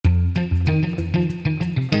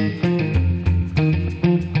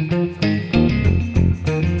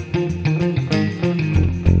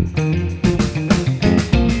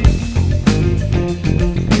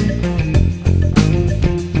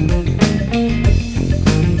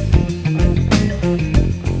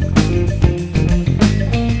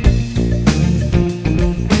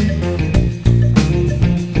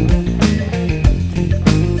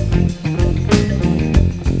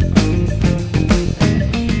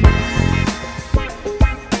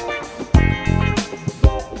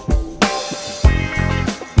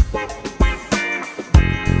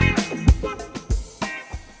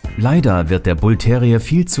Leider wird der Bullterrier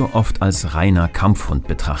viel zu oft als reiner Kampfhund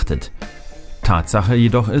betrachtet. Tatsache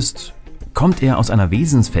jedoch ist, kommt er aus einer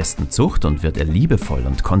wesensfesten Zucht und wird er liebevoll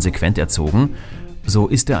und konsequent erzogen, so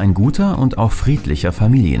ist er ein guter und auch friedlicher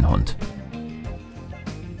Familienhund.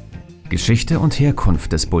 Geschichte und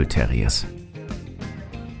Herkunft des Bullterriers.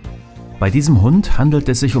 Bei diesem Hund handelt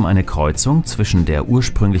es sich um eine Kreuzung zwischen der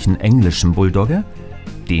ursprünglichen englischen Bulldogge,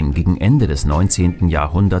 dem gegen Ende des 19.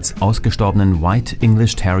 Jahrhunderts ausgestorbenen White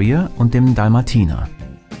English Terrier und dem Dalmatiner.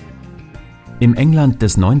 Im England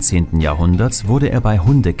des 19. Jahrhunderts wurde er bei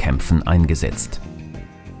Hundekämpfen eingesetzt.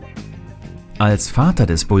 Als Vater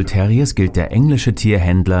des Bullterriers gilt der englische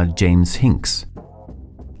Tierhändler James Hinks.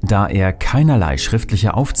 Da er keinerlei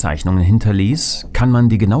schriftliche Aufzeichnungen hinterließ, kann man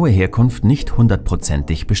die genaue Herkunft nicht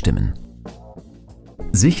hundertprozentig bestimmen.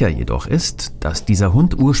 Sicher jedoch ist, dass dieser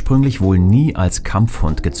Hund ursprünglich wohl nie als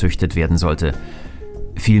Kampfhund gezüchtet werden sollte.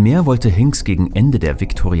 Vielmehr wollte Hinks gegen Ende der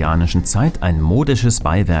viktorianischen Zeit ein modisches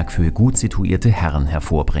Beiwerk für gut situierte Herren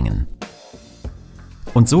hervorbringen.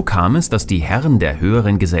 Und so kam es, dass die Herren der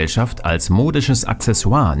höheren Gesellschaft als modisches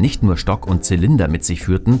Accessoire nicht nur Stock und Zylinder mit sich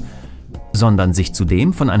führten, sondern sich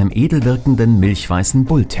zudem von einem edel wirkenden milchweißen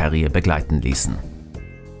Bullterrier begleiten ließen.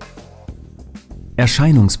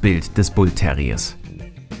 Erscheinungsbild des Bullterriers.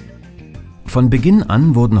 Von Beginn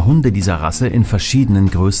an wurden Hunde dieser Rasse in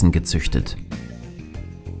verschiedenen Größen gezüchtet.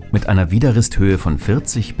 Mit einer Widerristhöhe von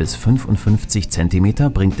 40 bis 55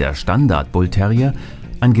 cm bringt der Standard Bullterrier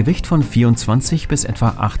ein Gewicht von 24 bis etwa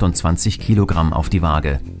 28 Kilogramm auf die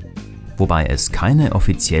Waage, wobei es keine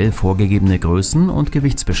offiziell vorgegebene Größen- und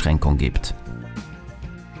Gewichtsbeschränkung gibt.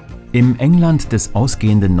 Im England des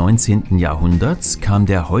ausgehenden 19. Jahrhunderts kam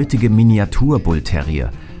der heutige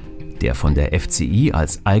Miniatur-Bullterrier, der von der FCI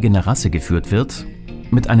als eigene Rasse geführt wird,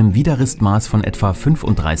 mit einem Widerristmaß von etwa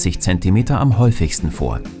 35 cm am häufigsten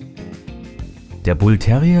vor. Der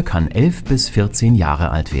Bullterrier kann 11 bis 14 Jahre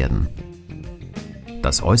alt werden.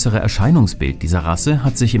 Das äußere Erscheinungsbild dieser Rasse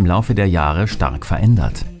hat sich im Laufe der Jahre stark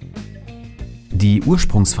verändert. Die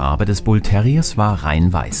Ursprungsfarbe des Bullterriers war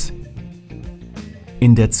rein weiß.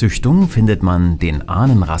 In der Züchtung findet man den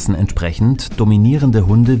Ahnenrassen entsprechend dominierende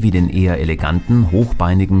Hunde wie den eher eleganten,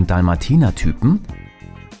 hochbeinigen Dalmatiner-Typen,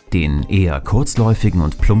 den eher kurzläufigen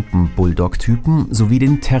und plumpen Bulldog-Typen sowie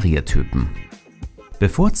den Terrier-Typen.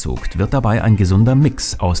 Bevorzugt wird dabei ein gesunder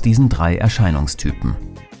Mix aus diesen drei Erscheinungstypen.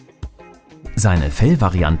 Seine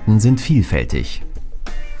Fellvarianten sind vielfältig.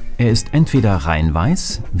 Er ist entweder rein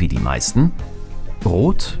weiß, wie die meisten,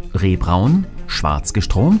 rot, rehbraun, schwarz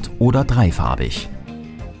gestromt oder dreifarbig.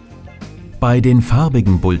 Bei den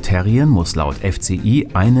farbigen Bullterriern muss laut FCI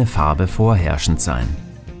eine Farbe vorherrschend sein.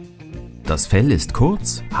 Das Fell ist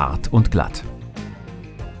kurz, hart und glatt.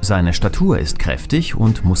 Seine Statur ist kräftig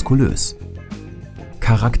und muskulös.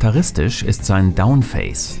 Charakteristisch ist sein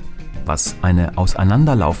Downface, was eine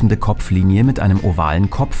auseinanderlaufende Kopflinie mit einem ovalen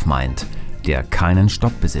Kopf meint, der keinen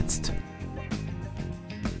Stock besitzt.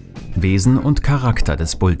 Wesen und Charakter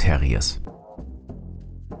des Bullterriers.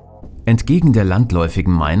 Entgegen der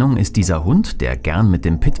landläufigen Meinung ist dieser Hund, der gern mit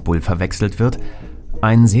dem Pitbull verwechselt wird,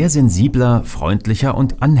 ein sehr sensibler, freundlicher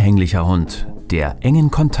und anhänglicher Hund, der engen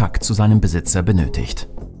Kontakt zu seinem Besitzer benötigt.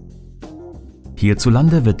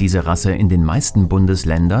 Hierzulande wird diese Rasse in den meisten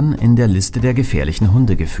Bundesländern in der Liste der gefährlichen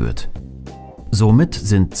Hunde geführt. Somit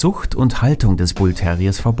sind Zucht und Haltung des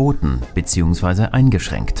Bullterriers verboten bzw.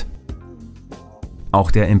 eingeschränkt. Auch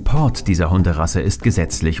der Import dieser Hunderasse ist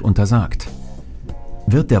gesetzlich untersagt.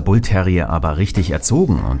 Wird der Bullterrier aber richtig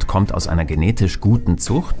erzogen und kommt aus einer genetisch guten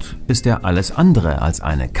Zucht, ist er alles andere als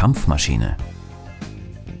eine Kampfmaschine.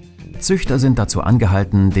 Züchter sind dazu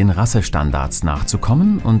angehalten, den Rassestandards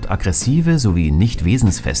nachzukommen und aggressive sowie nicht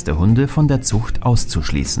wesensfeste Hunde von der Zucht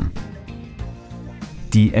auszuschließen.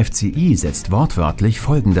 Die FCI setzt wortwörtlich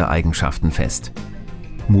folgende Eigenschaften fest: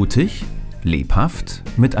 mutig, lebhaft,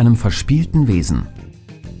 mit einem verspielten Wesen,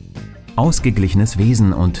 ausgeglichenes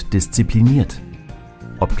Wesen und diszipliniert.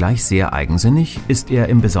 Obgleich sehr eigensinnig, ist er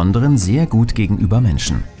im Besonderen sehr gut gegenüber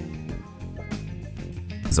Menschen.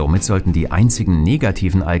 Somit sollten die einzigen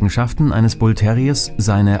negativen Eigenschaften eines Bullterriers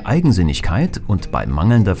seine Eigensinnigkeit und bei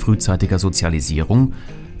mangelnder frühzeitiger Sozialisierung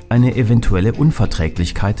eine eventuelle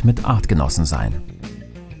Unverträglichkeit mit Artgenossen sein.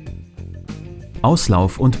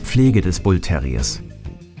 Auslauf und Pflege des Bullterriers.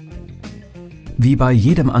 Wie bei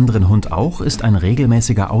jedem anderen Hund auch, ist ein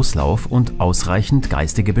regelmäßiger Auslauf und ausreichend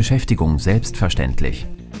geistige Beschäftigung selbstverständlich.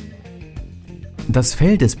 Das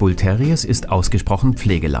Fell des Bullterriers ist ausgesprochen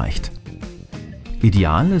pflegeleicht.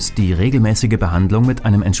 Ideal ist die regelmäßige Behandlung mit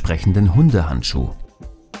einem entsprechenden Hundehandschuh.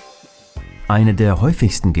 Eine der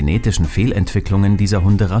häufigsten genetischen Fehlentwicklungen dieser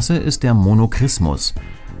Hunderasse ist der Monokrismus,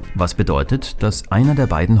 was bedeutet, dass einer der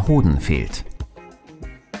beiden Hoden fehlt.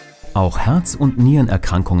 Auch Herz- und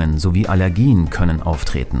Nierenerkrankungen sowie Allergien können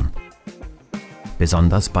auftreten.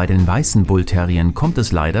 Besonders bei den weißen Bullterrieren kommt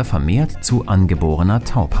es leider vermehrt zu angeborener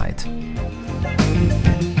Taubheit.